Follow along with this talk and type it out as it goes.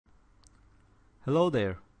Hello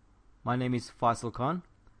there, my name is Faisal Khan,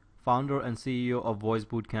 founder and CEO of Voice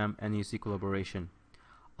Bootcamp and UC Collaboration.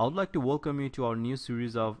 I would like to welcome you to our new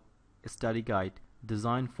series of study guide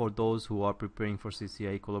designed for those who are preparing for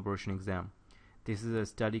CCIE collaboration exam. This is a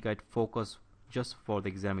study guide focused just for the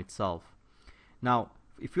exam itself. Now,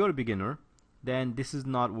 if you're a beginner, then this is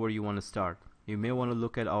not where you want to start. You may want to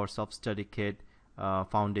look at our self-study kit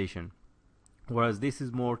foundation, whereas this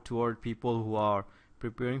is more toward people who are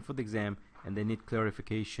preparing for the exam and they need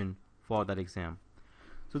clarification for that exam.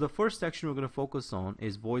 So the first section we're going to focus on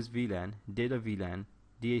is voice VLAN, data VLAN,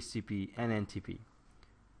 DHCP and NTP.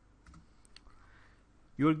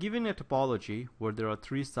 You are given a topology where there are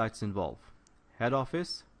three sites involved: head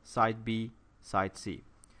office, site B, site C.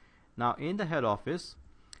 Now in the head office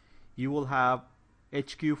you will have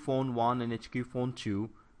HQ phone 1 and HQ phone 2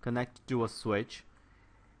 connected to a switch.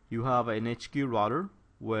 You have an HQ router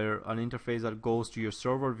where an interface that goes to your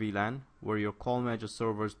server VLAN, where your call manager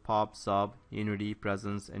servers POP, Sub, Unity,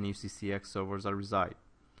 Presence, and UCCX servers are reside.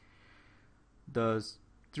 The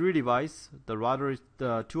three device, the router,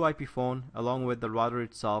 the two IP phone along with the router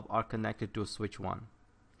itself are connected to switch 1.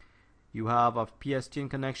 You have a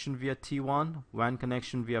PSTN connection via T1, WAN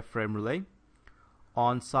connection via frame relay.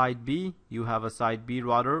 On side B, you have a side B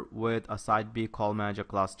router with a side B call manager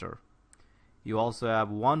cluster. You also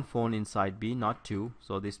have one phone inside B, not two,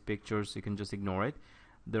 so these pictures you can just ignore it.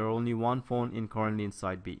 There are only one phone currently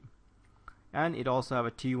inside B. And it also have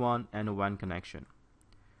a T1 and a WAN connection.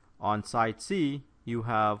 On side C, you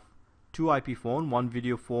have two IP phone, one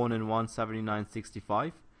video phone and one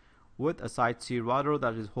 7965, with a side C router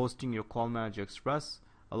that is hosting your Call Manager Express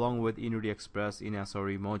along with Unity Express in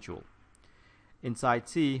SRE module. Inside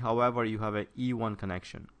C, however, you have an E1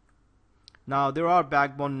 connection. Now there are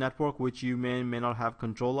backbone network which you may not have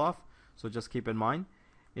control of, so just keep in mind.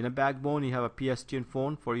 In a backbone you have a PSTN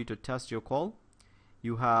phone for you to test your call.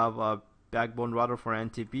 You have a backbone router for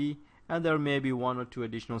NTP, and there may be one or two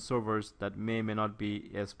additional servers that may not be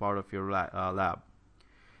as part of your lab.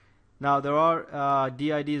 Now there are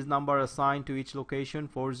DIDs number assigned to each location: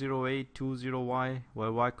 40820Y,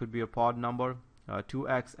 where Y could be a pod number,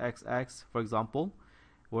 2XXX for example,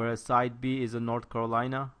 whereas side B is in North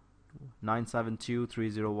Carolina,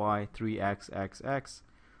 97230Y 3XXX.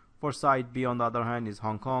 For side B on the other hand is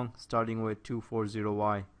Hong Kong, starting with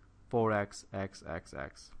 240Y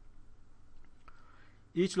 4XXXX.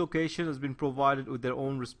 Each location has been provided with their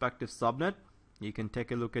own respective subnet. You can take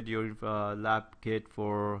a look at your lab kit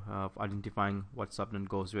for identifying what subnet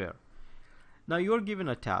goes where. Now you are given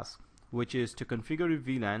a task, which is to configure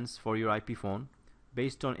VLANs for your IP phone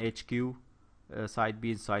based on HQ, side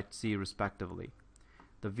B and side C respectively.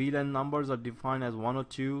 The VLAN numbers are defined as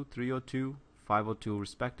 102, 302, 502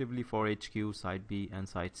 respectively for HQ, side B and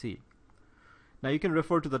side C. Now you can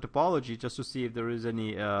refer to the topology just to see if there is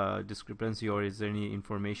any discrepancy or is there any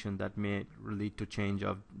information that may lead to change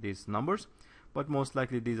of these numbers, but most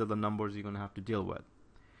likely these are the numbers you're going to have to deal with.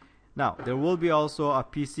 Now there will be also a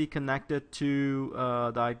PC connected to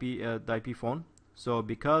the IP phone. So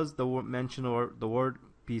because the word mentioned or the word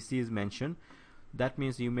PC is mentioned, that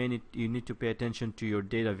means you need to pay attention to your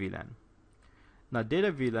data VLAN. Now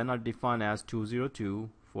data VLAN are defined as 202,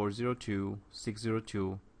 402,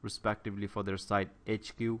 602 respectively for their site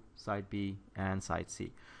HQ, site B and site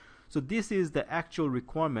C. So this is the actual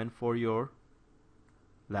requirement for your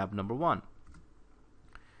lab number 1.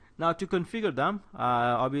 Now to configure them,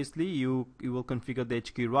 obviously you will configure the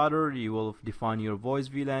HQ router. You will define your voice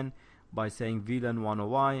VLAN by saying VLAN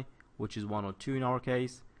 10Y, which is 102 in our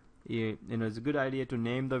case. It's a good idea to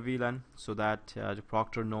name the VLAN so that the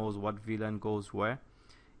proctor knows what VLAN goes where,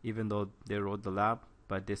 even though they wrote the lab,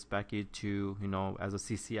 but they spec it to, as a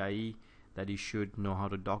CCIE, that you should know how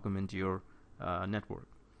to document your network.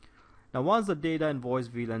 Now once the data and voice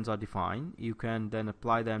VLANs are defined, you can then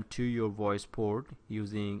apply them to your voice port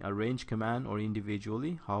using a range command or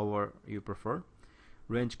individually, however you prefer.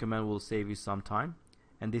 Range command will save you some time,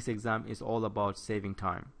 and this exam is all about saving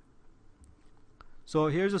time. So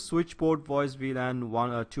here's a switch port voice VLAN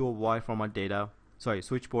 20Y from our data. Sorry,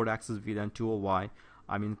 switch port access VLAN 20Y.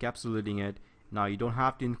 I'm encapsulating it. Now you don't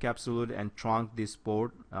have to encapsulate and trunk this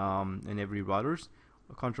port in every routers.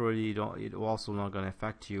 Contrary, it also not going to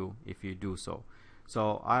affect you if you do so.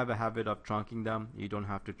 So I have a habit of trunking them. You don't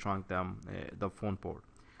have to trunk them, the phone port.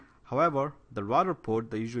 However, the router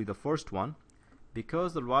port, usually the first one,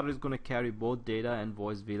 because the router is going to carry both data and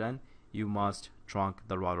voice VLAN, you must trunk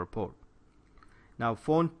the router port. Now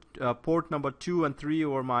port number 2 and 3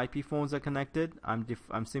 where my IP phones are connected,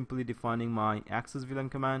 I'm simply defining my access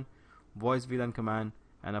VLAN command, voice VLAN command,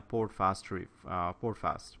 and a port fast.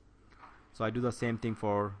 So I do the same thing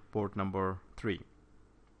for port number 3.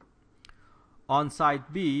 On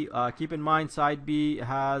site B, keep in mind site B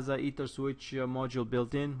has a ether switch module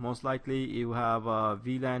built in. Most likely you have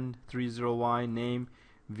VLAN 30Y name,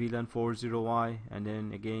 VLAN 40Y, and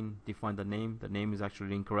then again define the name. The name is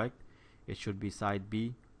actually incorrect. It should be site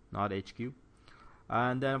B, not HQ.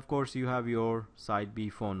 And then of course you have your site B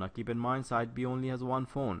phone. Now keep in mind site B only has one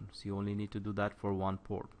phone, so you only need to do that for one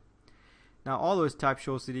port. Now always type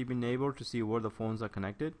show CDP neighbor to see where the phones are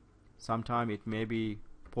connected. Sometime it may be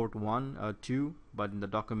port 1 or 2, but in the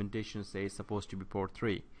documentation say it's supposed to be port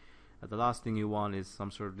 3. The last thing you want is some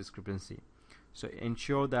sort of discrepancy. So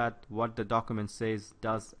ensure that what the document says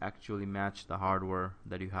does actually match the hardware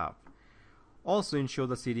that you have. Also ensure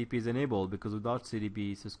the CDP is enabled, because without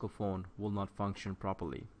CDP Cisco phone will not function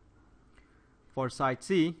properly. For site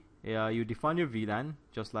C, you define your VLAN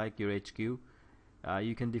just like your HQ.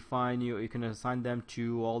 You can assign them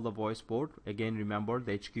to all the voice port. Again, remember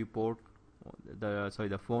the HQ port,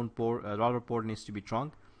 the phone port, router port needs to be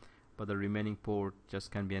trunk, but the remaining port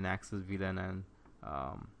just can be an access VLAN and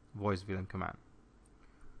voice VLAN command.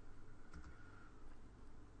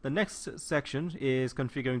 The next section is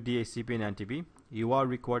configuring DHCP and NTP. You are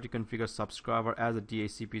required to configure subscriber as a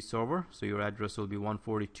DHCP server, so your address will be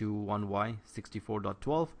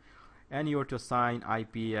 142.1y64.12, and you are to assign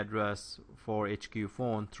IP address for HQ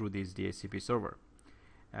phone through this DHCP server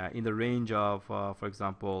in the range of, for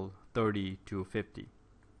example, 30 to 50.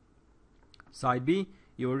 Site B,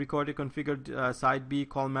 you are required to configure Site B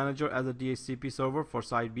call manager as a DHCP server for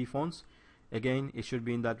Site B phones. Again, it should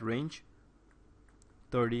be in that range,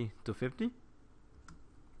 30 to 50.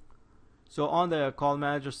 So on the call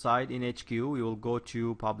manager side in HQ, you will go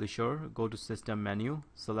to publisher, go to system menu,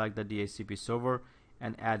 select the DHCP server,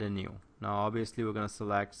 and add a new. Now obviously we're going to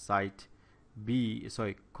select site B,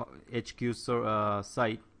 HQ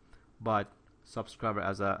site, but subscriber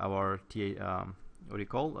as our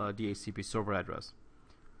DHCP server address.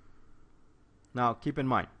 Now keep in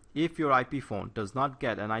mind, if your IP phone does not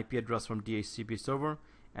get an IP address from DHCP server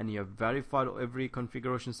and you have verified every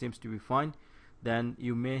configuration seems to be fine, then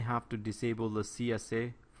you may have to disable the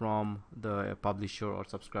CSA from the publisher or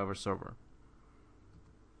subscriber server.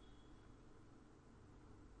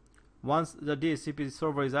 Once the DHCP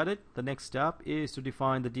server is added, the next step is to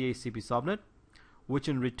define the DHCP subnet, which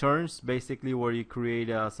in returns basically where you create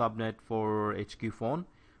a subnet for HQ phone.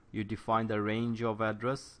 You define the range of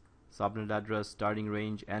address, subnet address, starting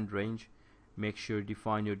range, end range. Make sure you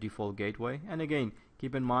define your default gateway, and again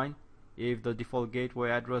keep in mind, if the default gateway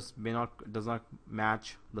address does not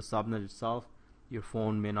match the subnet itself, your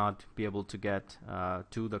phone may not be able to get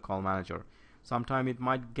to the call manager. Sometime it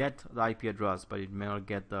might get the IP address, but it may not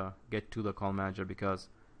get to the call manager because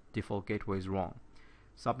default gateway is wrong.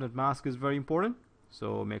 Subnet mask is very important,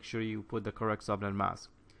 so make sure you put the correct subnet mask.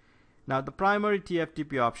 Now the primary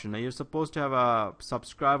TFTP option. Now you're supposed to have a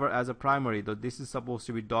subscriber as a primary, though this is supposed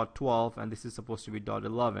to be .12 and this is supposed to be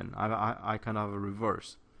 .11. I kind of have a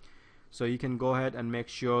reverse. So you can go ahead and make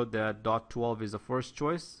sure that .12 is the first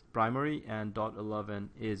choice, primary, and .11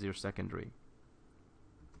 is your secondary.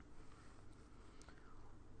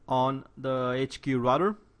 On the HQ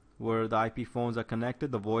router, where the IP phones are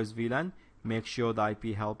connected, the voice VLAN, make sure the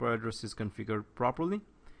IP helper address is configured properly.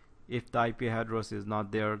 If the IP address is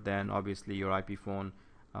not there, then obviously your IP phone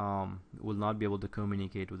will not be able to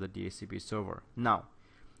communicate with the DHCP server. Now,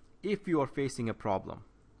 if you are facing a problem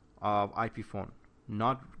of IP phone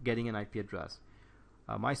not getting an IP address,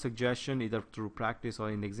 my suggestion, either through practice or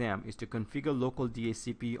in the exam, is to configure local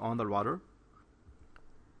DHCP on the router,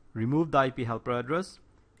 remove the IP helper address,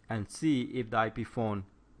 and see if the IP phone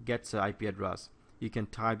gets an IP address. You can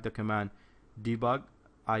type the command debug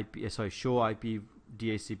show IP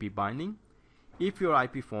DHCP binding. If your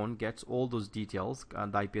IP phone gets all those details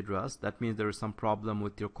and the IP address, that means there is some problem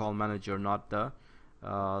with your call manager, not the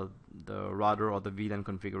router or the VLAN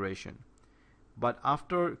configuration. But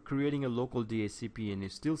after creating a local DHCP and you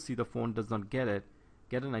still see the phone does not get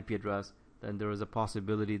an IP address, then there is a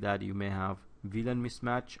possibility that you may have VLAN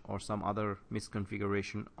mismatch or some other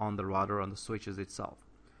misconfiguration on the router, on the switches itself.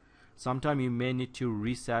 Sometime you may need to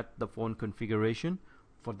reset the phone configuration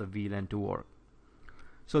for the VLAN to work.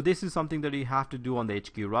 So this is something that you have to do on the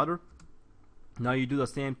HQ router. Now you do the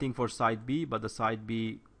same thing for site B, but the site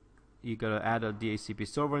B, you gotta add a DHCP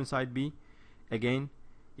server in site B. Again,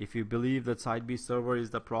 if you believe that site B server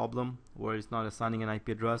is the problem where it's not assigning an IP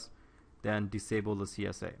address, then disable the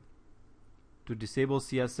CSA. To disable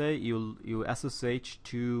CSA, you SSH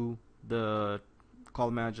to the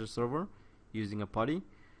call manager server using a PuTTY,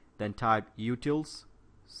 then type utils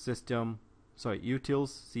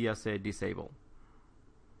CSA disable.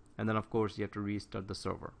 and then of course you have to restart the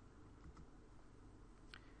server.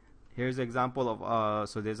 Here's an example of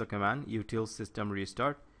so there's a command, util system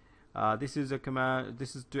restart. This is a command,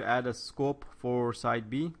 this is to add a scope for site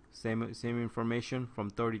B, same information from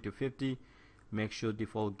 30 to 50. Make sure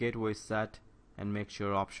default gateway is set and make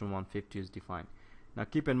sure option 150 is defined. Now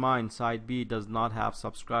keep in mind site B does not have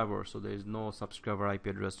subscriber, so there is no subscriber IP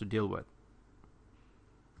address to deal with.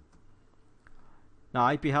 Now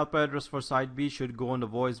IP helper address for site B should go on the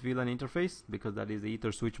voice VLAN interface because that is the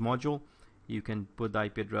ether switch module. You can put the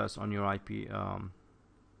IP address on your IP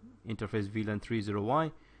interface VLAN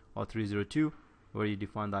 30Y or 302, where you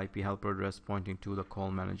define the IP helper address pointing to the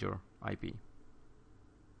call manager IP.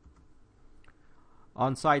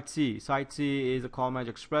 On site C is a call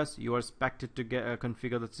manager express. You are expected to get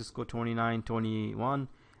configure the Cisco 2921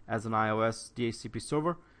 as an iOS DHCP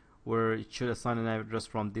server, where it should assign an address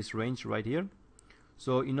from this range right here.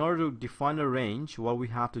 So in order to define a range, what we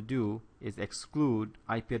have to do is exclude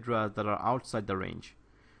IP address that are outside the range.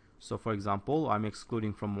 So for example, I'm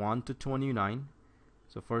excluding from 1 to 29,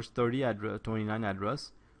 so first 29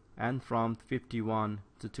 address, and from 51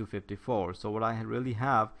 to 254. So what I really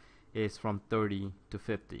have is from 30 to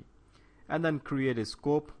 50. And then create a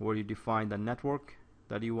scope where you define the network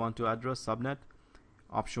that you want to address, subnet,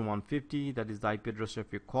 option 150, that is the IP address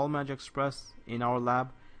of your call manager express in our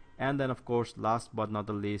lab, and then of course last but not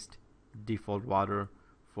the least, default router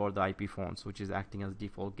for the IP phones, which is acting as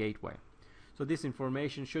default gateway. So this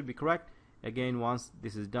information should be correct. Again, once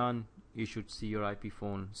this is done, you should see your IP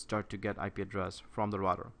phone start to get IP address from the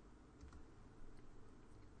router.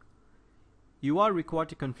 You are required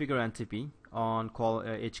to configure NTP on call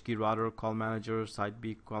HQ router, call manager, site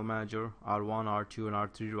B call manager, R1, R2 and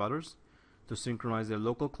R3 routers to synchronize their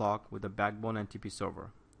local clock with the backbone NTP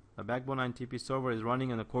server. The backbone NTP server is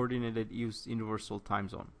running in a coordinated use universal time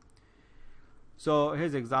zone. So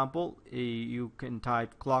here's an example. You can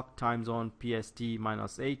type clock time zone PST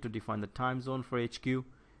 -8 to define the time zone for HQ,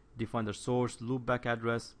 define the source loopback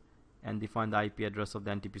address, and define the IP address of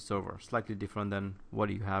the NTP server. Slightly different than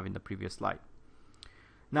what you have in the previous slide.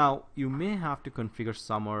 Now you may have to configure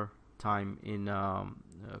summer time in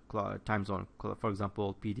time zone, for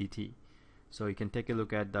example PDT. So you can take a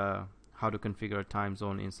look at how to configure a time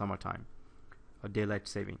zone in summertime, or daylight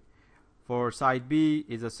saving. For site B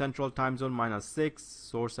is a central time zone -6,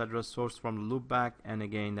 source address source from the loopback, and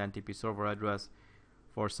again the NTP server address.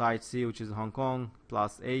 For site C, which is Hong Kong,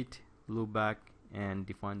 +8 loopback, and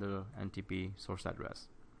define the NTP source address.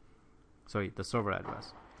 Sorry, the server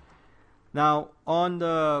address. Now on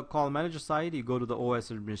the call manager side, you go to the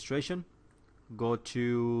OS administration, go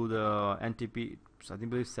to the NTP, I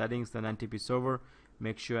believe settings, then NTP server.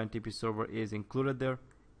 Make sure NTP server is included there,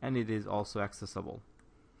 and it is also accessible.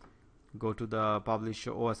 Go to the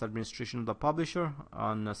publisher, OS administration of the publisher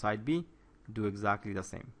on site B, do exactly the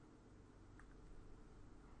same.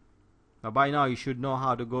 Now by now you should know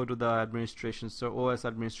how to go to the administration OS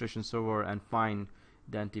administration server and find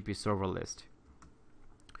the NTP server list.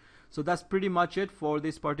 So that's pretty much it for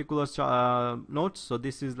this particular note. So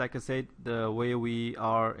this is, like I said, the way we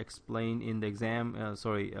are explained in the exam.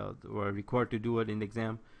 We're required to do it in the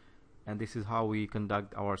exam, and this is how we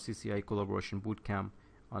conduct our CCIE collaboration bootcamp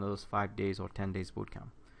on those 5 days or 10 days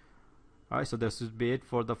bootcamp. Alright, so this would be it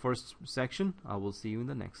for the first section. I will see you in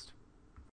the next.